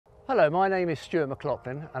Hello, my name is Stuart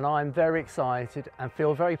McLaughlin and I'm very excited and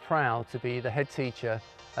feel very proud to be the head teacher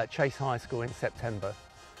at Chase High School in September.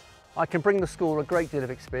 I can bring the school a great deal of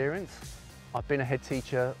experience. I've been a head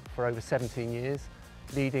teacher for over 17 years,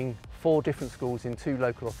 leading 4 different schools in 2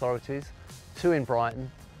 local authorities, 2 in Brighton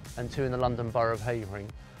and 2 in the London Borough of Havering.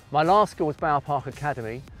 My last school was Bower Park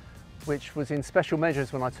Academy, which was in special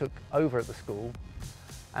measures when I took over at the school,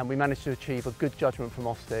 and we managed to achieve a good judgment from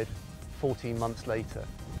Ofsted 14 months later.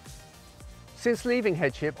 Since leaving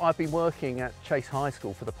headship, I've been working at Chase High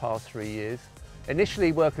School for the past 3 years.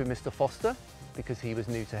 Initially working with Mr. Foster because he was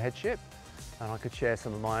new to headship and I could share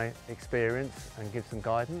some of my experience and give some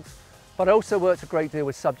guidance. But I also worked a great deal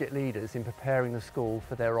with subject leaders in preparing the school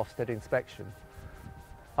for their Ofsted inspection.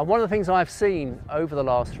 And one of the things I've seen over the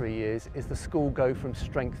last 3 years is the school go from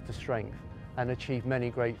strength to strength and achieve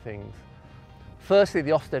many great things. Firstly,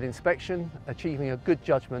 the Ofsted inspection, achieving a good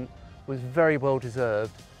judgment, was very well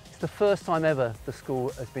deserved. It's the first time ever the school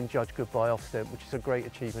has been judged good by Ofsted, which is a great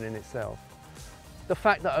achievement in itself. The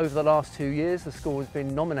fact that over the last 2 years the school has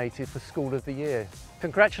been nominated for School of the Year.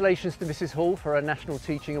 Congratulations to Mrs. Hall for her National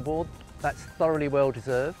Teaching Award. That's thoroughly well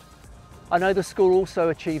deserved. I know the school also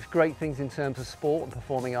achieves great things in terms of sport and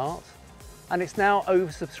performing arts, and it's now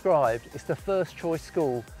oversubscribed. It's the first choice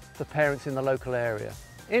school for parents in the local area.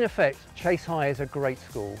 In effect, Chase High is a great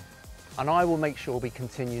school, and I will make sure we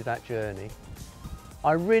continue that journey.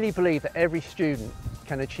 I really believe that every student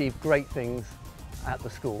can achieve great things at the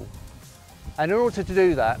school. And in order to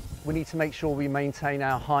do that, we need to make sure we maintain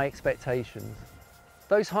our high expectations.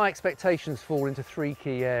 Those high expectations fall into 3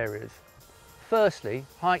 key areas. Firstly,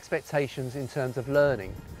 high expectations in terms of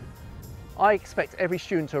learning. I expect every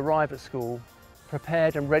student to arrive at school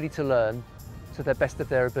prepared and ready to learn to the best of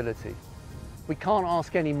their ability. We can't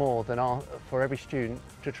ask any more than for every student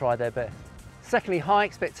to try their best. Secondly, high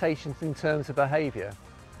expectations in terms of behaviour.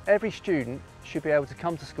 Every student should be able to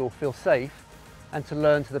come to school, feel safe and to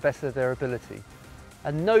learn to the best of their ability.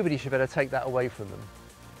 And nobody should be able to take that away from them.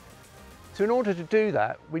 So in order to do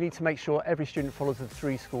that, we need to make sure every student follows the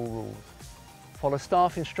 3 school rules. Follow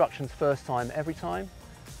staff instructions first time, every time.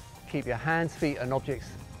 Keep your hands, feet and objects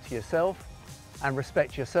to yourself and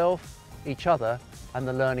respect yourself, each other and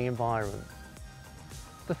the learning environment.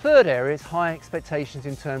 The third area is high expectations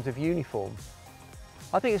in terms of uniform.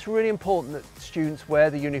 I think it's really important that students wear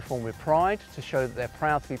the uniform with pride to show that they're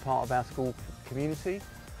proud to be part of our school community,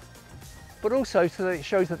 but also so that it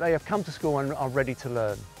shows that they have come to school and are ready to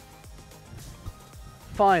learn.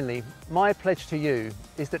 Finally, my pledge to you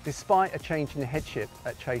is that despite a change in the headship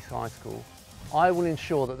at Chase High School, I will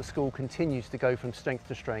ensure that the school continues to go from strength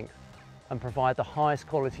to strength and provide the highest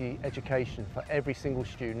quality education for every single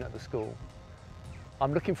student at the school.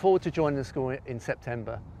 I'm looking forward to joining the school in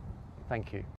September. Thank you.